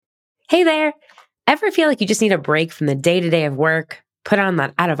Hey there. Ever feel like you just need a break from the day-to-day of work, put on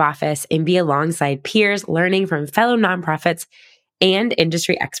that out of office, and be alongside peers learning from fellow nonprofits and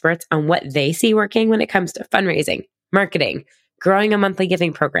industry experts on what they see working when it comes to fundraising, marketing, growing a monthly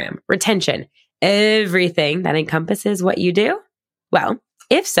giving program, retention, everything that encompasses what you do? Well,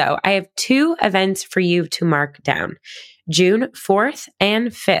 if so, I have two events for you to mark down. June 4th and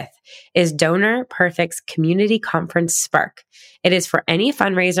 5th is Donor Perfect's Community Conference Spark. It is for any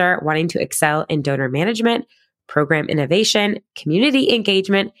fundraiser wanting to excel in donor management, program innovation, community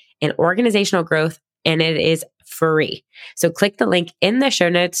engagement, and organizational growth, and it is free. So click the link in the show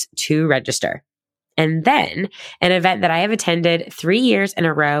notes to register. And then an event that I have attended 3 years in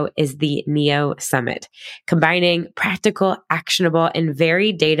a row is the NEO Summit, combining practical, actionable, and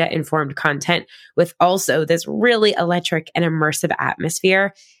very data-informed content with also this really electric and immersive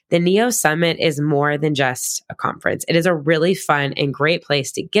atmosphere. The NEO Summit is more than just a conference. It is a really fun and great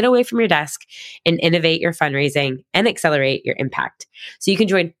place to get away from your desk and innovate your fundraising and accelerate your impact. So you can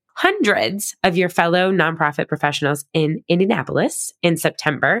join hundreds of your fellow nonprofit professionals in Indianapolis in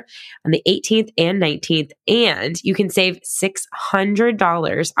September on the 18th and 19th, and you can save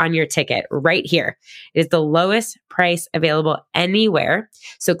 $600 on your ticket right here. It is the lowest price available anywhere.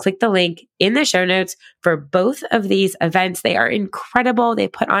 So click the link in the show notes for both of these events. They are incredible. They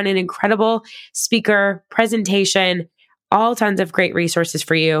put on an incredible speaker presentation, all tons of great resources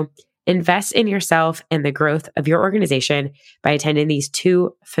for you. Invest in yourself and the growth of your organization by attending these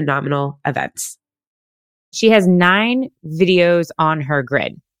two phenomenal events. She has 9 videos on her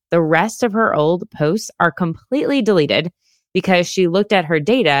grid. The rest of her old posts are completely deleted because she looked at her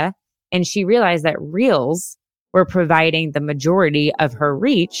data and she realized that Reels were providing the majority of her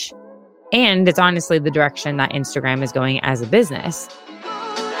reach. And it's honestly the direction that Instagram is going as a business.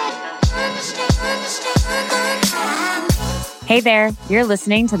 Hey there, you're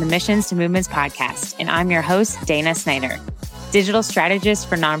listening to the Missions to Movements podcast, and I'm your host, Dana Snyder, digital strategist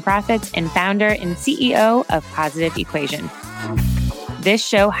for nonprofits and founder and CEO of Positive Equation. This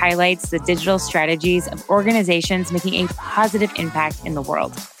show highlights the digital strategies of organizations making a positive impact in the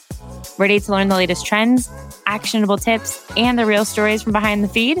world. Ready to learn the latest trends, actionable tips, and the real stories from behind the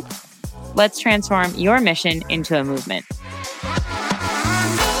feed? Let's transform your mission into a movement.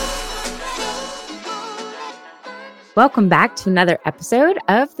 Welcome back to another episode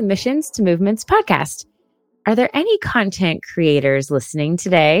of the Missions to Movements podcast. Are there any content creators listening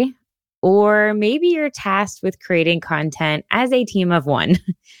today? Or maybe you're tasked with creating content as a team of one.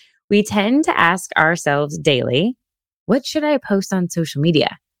 We tend to ask ourselves daily, what should I post on social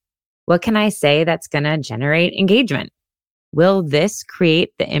media? What can I say that's going to generate engagement? Will this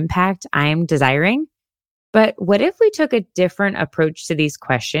create the impact I'm desiring? But what if we took a different approach to these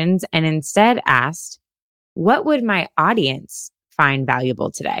questions and instead asked, what would my audience find valuable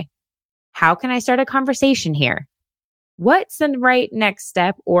today? How can I start a conversation here? What's the right next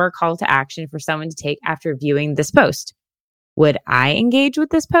step or call to action for someone to take after viewing this post? Would I engage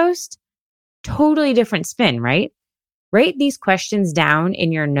with this post? Totally different spin, right? Write these questions down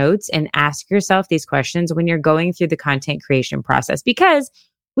in your notes and ask yourself these questions when you're going through the content creation process, because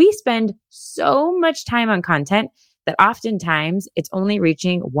we spend so much time on content that oftentimes it's only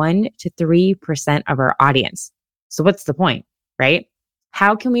reaching 1 to 3% of our audience. So what's the point, right?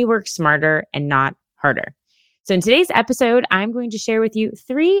 How can we work smarter and not harder? So in today's episode, I'm going to share with you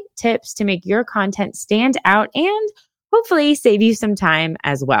 3 tips to make your content stand out and hopefully save you some time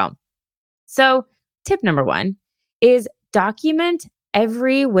as well. So tip number 1 is document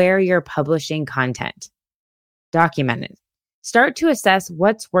everywhere you're publishing content. Document it. Start to assess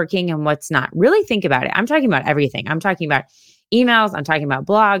what's working and what's not. Really think about it. I'm talking about everything. I'm talking about emails. I'm talking about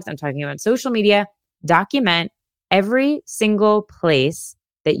blogs. I'm talking about social media. Document every single place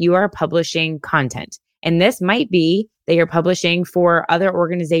that you are publishing content. And this might be that you're publishing for other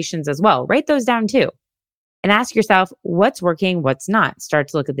organizations as well. Write those down too. And ask yourself, what's working, what's not? Start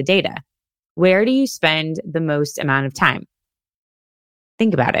to look at the data. Where do you spend the most amount of time?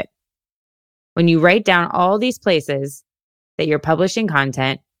 Think about it. When you write down all these places that you're publishing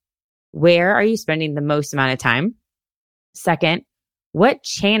content, where are you spending the most amount of time? Second, what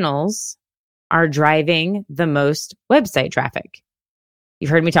channels are driving the most website traffic?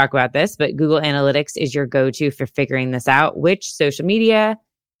 You've heard me talk about this, but Google Analytics is your go-to for figuring this out. Which social media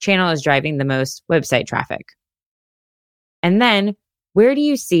channel is driving the most website traffic? And then, where do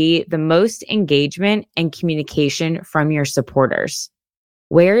you see the most engagement and communication from your supporters?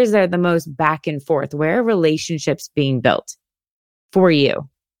 Where is there the most back and forth? Where are relationships being built for you?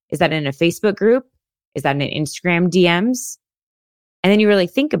 Is that in a Facebook group? Is that in Instagram DMs? And then you really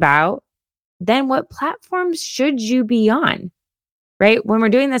think about, then what platforms should you be on? right? When we're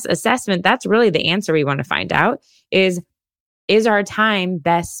doing this assessment, that's really the answer we want to find out is our time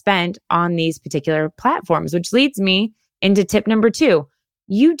best spent on these particular platforms, which leads me into tip number 2.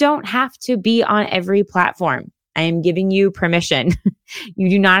 You don't have to be on every platform. I am giving you permission. You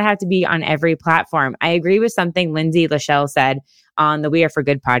do not have to be on every platform. I agree with something Lindsay Lachelle said on the We Are for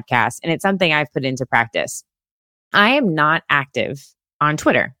Good podcast, and it's something I've put into practice. I am not active on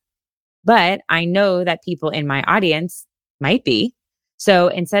Twitter, but I know that people in my audience might be. So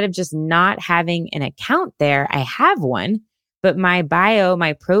instead of just not having an account there, I have one, but my bio,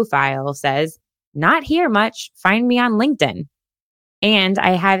 my profile says, not here much, find me on LinkedIn. And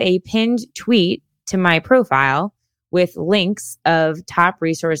I have a pinned tweet to my profile with links of top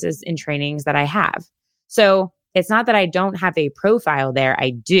resources and trainings that I have. So it's not that I don't have a profile there.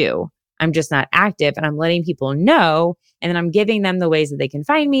 I do. I'm just not active, and I'm letting people know. And then I'm giving them the ways that they can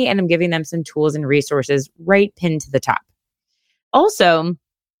find me, and I'm giving them some tools and resources right pinned to the top. Also,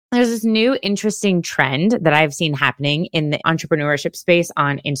 there's this new interesting trend that I've seen happening in the entrepreneurship space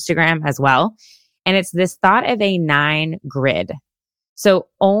on Instagram as well. And it's this thought of a 9 grid. So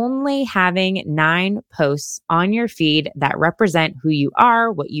only having 9 posts on your feed that represent who you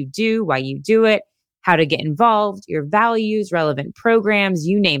are, what you do, why you do it, how to get involved, your values, relevant programs,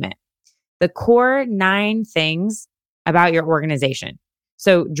 you name it. The core 9 things about your organization.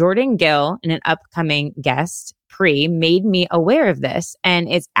 So Jordan Gill, and an upcoming guest, Pri, made me aware of this, and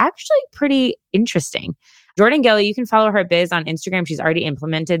it's actually pretty interesting. Jordan Gill, you can follow her biz on Instagram. She's already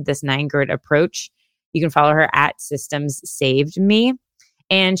implemented this 9 grid approach. You can follow her at Systems Saved Me.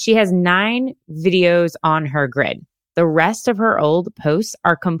 And she has 9 videos on her grid. The rest of her old posts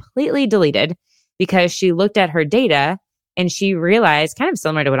are completely deleted because she looked at her data and she realized, kind of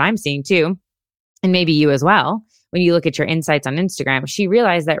similar to what I'm seeing too, and maybe you as well, when you look at your insights on Instagram, she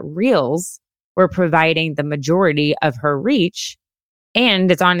realized that Reels were providing the majority of her reach.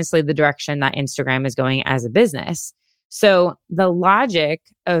 And it's honestly the direction that Instagram is going as a business. So the logic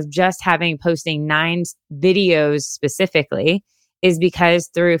of just posting 9 videos specifically is because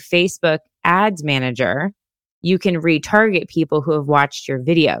through Facebook Ads Manager, you can retarget people who have watched your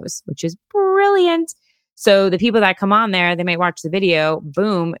videos, which is brilliant. So the people that come on there, they might watch the video,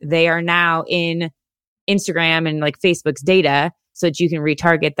 boom, they are now in Instagram and like Facebook's data so that you can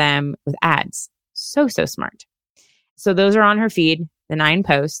retarget them with ads. So smart. So those are on her feed, the 9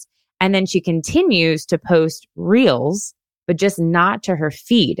 posts. And then she continues to post Reels, but just not to her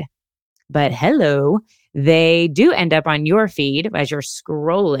feed. But hello, they do end up on your feed as you're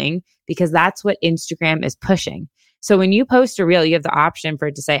scrolling because that's what Instagram is pushing. So when you post a Reel, you have the option for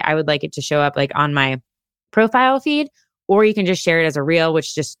it to say, I would like it to show up like on my profile feed, or you can just share it as a Reel,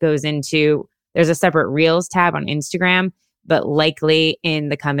 which just goes into, there's a separate Reels tab on Instagram, but likely in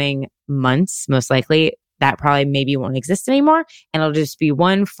the coming months, most likely that probably maybe won't exist anymore. And it'll just be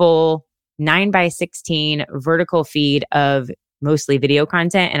one full 9:16 vertical feed of mostly video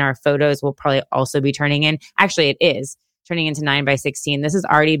content. And our photos will probably also be turning in. Actually, it is turning into 9:16. This has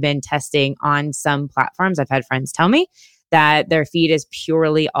already been testing on some platforms. I've had friends tell me that their feed is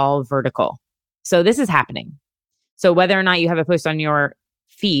purely all vertical. So this is happening. So whether or not you have a post on your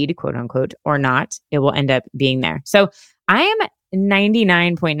feed, quote unquote, or not, it will end up being there. So I am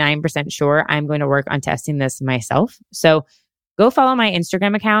 99.9% sure I'm going to work on testing this myself. So go follow my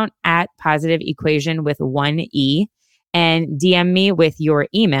Instagram account at Positive Equation with 1 E and DM me with your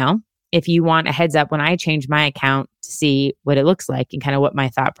email if you want a heads up when I change my account to see what it looks like and kind of what my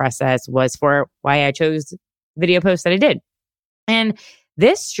thought process was for why I chose video posts that I did. And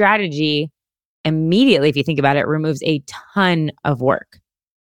this strategy immediately, if you think about it, removes a ton of work.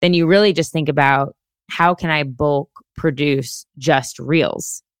 Then you really just think about how can I bulk produce just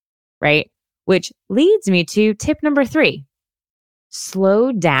Reels, right? Which leads me to tip number 3.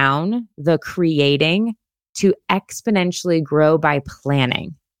 Slow down the creating to exponentially grow by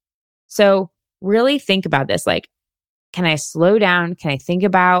planning. So really think about this. Like, can I slow down? Can I think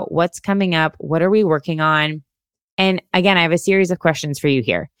about what's coming up? What are we working on? And again, I have a series of questions for you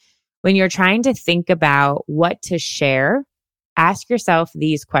here. When you're trying to think about what to share, ask yourself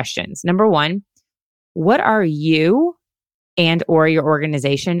these questions. Number 1, what are you and or your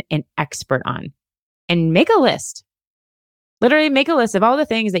organization an expert on? And make a list. Literally make a list of all the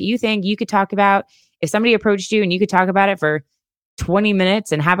things that you think you could talk about. If somebody approached you and you could talk about it for 20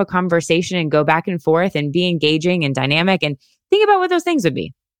 minutes and have a conversation and go back and forth and be engaging and dynamic, and think about what those things would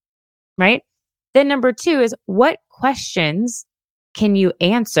be, right? Then number 2 is what questions can you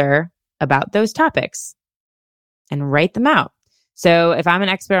answer about those topics? And write them out. So if I'm an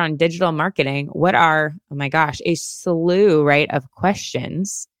expert on digital marketing, what are, oh my gosh, a slew, right, of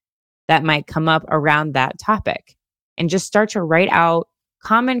questions that might come up around that topic? and just start to write out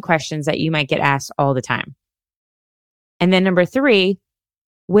common questions that you might get asked all the time. And then number 3,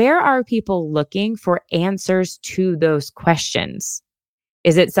 where are people looking for answers to those questions?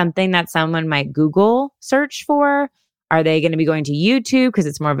 Is it something that someone might Google search for? Are they going to be going to YouTube because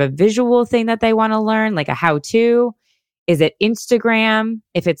it's more of a visual thing that they want to learn, like a how-to? Is it Instagram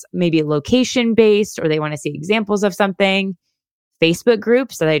if it's maybe location-based or they want to see examples of something? Facebook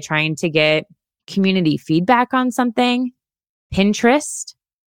groups, are they trying to get community feedback on something? Pinterest,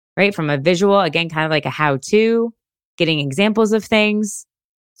 right? From a visual, again, kind of like a how-to, getting examples of things.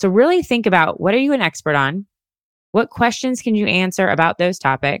 So really think about, what are you an expert on? What questions can you answer about those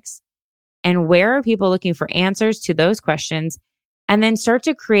topics? And where are people looking for answers to those questions? And then start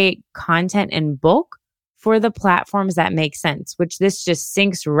to create content in bulk for the platforms that make sense, which this just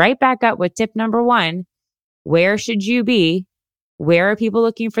syncs right back up with tip number 1. Where should you be? Where are people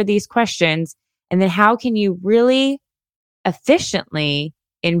looking for these questions? And then how can you really efficiently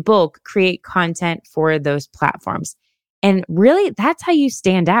in bulk create content for those platforms? And really, that's how you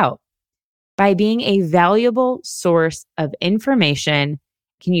stand out, by being a valuable source of information.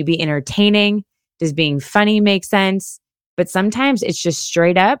 Can you be entertaining? Does being funny make sense? But sometimes it's just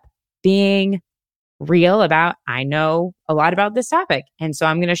straight up being real about, I know a lot about this topic, and so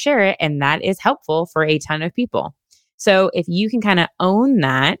I'm going to share it. And that is helpful for a ton of people. So if you can kind of own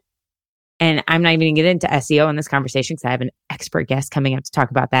that, and I'm not even going to get into SEO in this conversation because I have an expert guest coming up to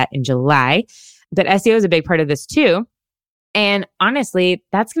talk about that in July. But SEO is a big part of this too. And honestly,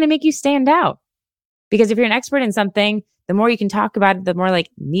 that's going to make you stand out. Because if you're an expert in something, the more you can talk about it, the more like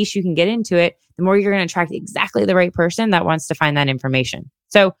niche you can get into it, the more you're going to attract exactly the right person that wants to find that information.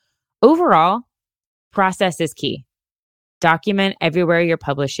 So overall, process is key. Document everywhere you're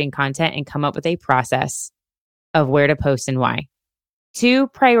publishing content and come up with a process of where to post and why. 2,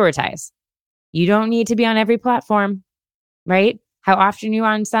 prioritize. You don't need to be on every platform, right? How often you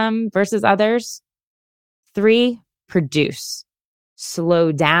on some versus others. 3, produce.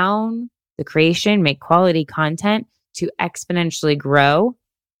 Slow down the creation, make quality content to exponentially grow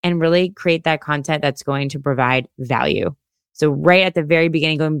and really create that content that's going to provide value. So right at the very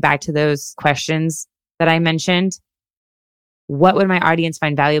beginning, going back to those questions that I mentioned, what would my audience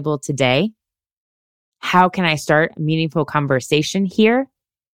find valuable today? How can I start a meaningful conversation here?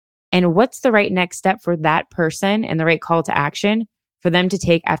 And what's the right next step for that person and the right call to action for them to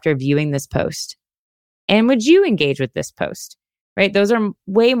take after viewing this post? And would you engage with this post, right? Those are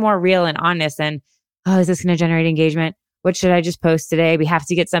way more real and honest than, oh, is this going to generate engagement? What should I just post today? We have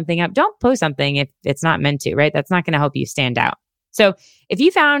to get something up. Don't post something if it's not meant to, right? That's not going to help you stand out. So if you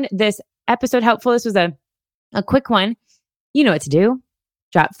found this episode helpful, this was a quick one, you know what to do.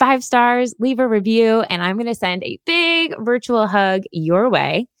 Drop 5 stars, leave a review, and I'm going to send a big virtual hug your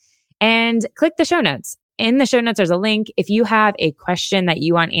way. And click the show notes. In the show notes, there's a link. If you have a question that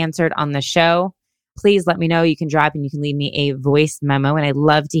you want answered on the show, please let me know. You can drop and you can leave me a voice memo. And I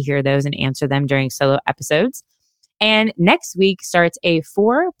love to hear those and answer them during solo episodes. And next week starts a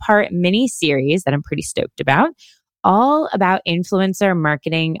 4-part mini series that I'm pretty stoked about, all about influencer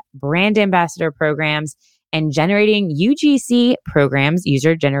marketing, brand ambassador programs, and generating UGC programs,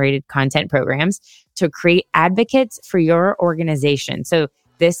 user generated content programs, to create advocates for your organization. So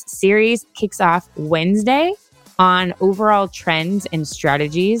this series kicks off Wednesday on overall trends and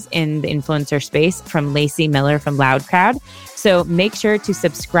strategies in the influencer space from Lacey Miller from LoudCrowd. So make sure to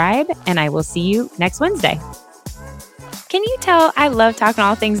subscribe, and I will see you next Wednesday. Can you tell I love talking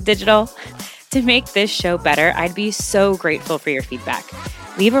all things digital? To make this show better, I'd be so grateful for your feedback.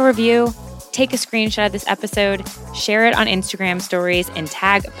 Leave a review, take a screenshot of this episode, share it on Instagram stories, and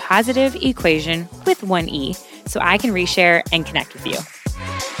tag Positive Equation with 1 E so I can reshare and connect with you.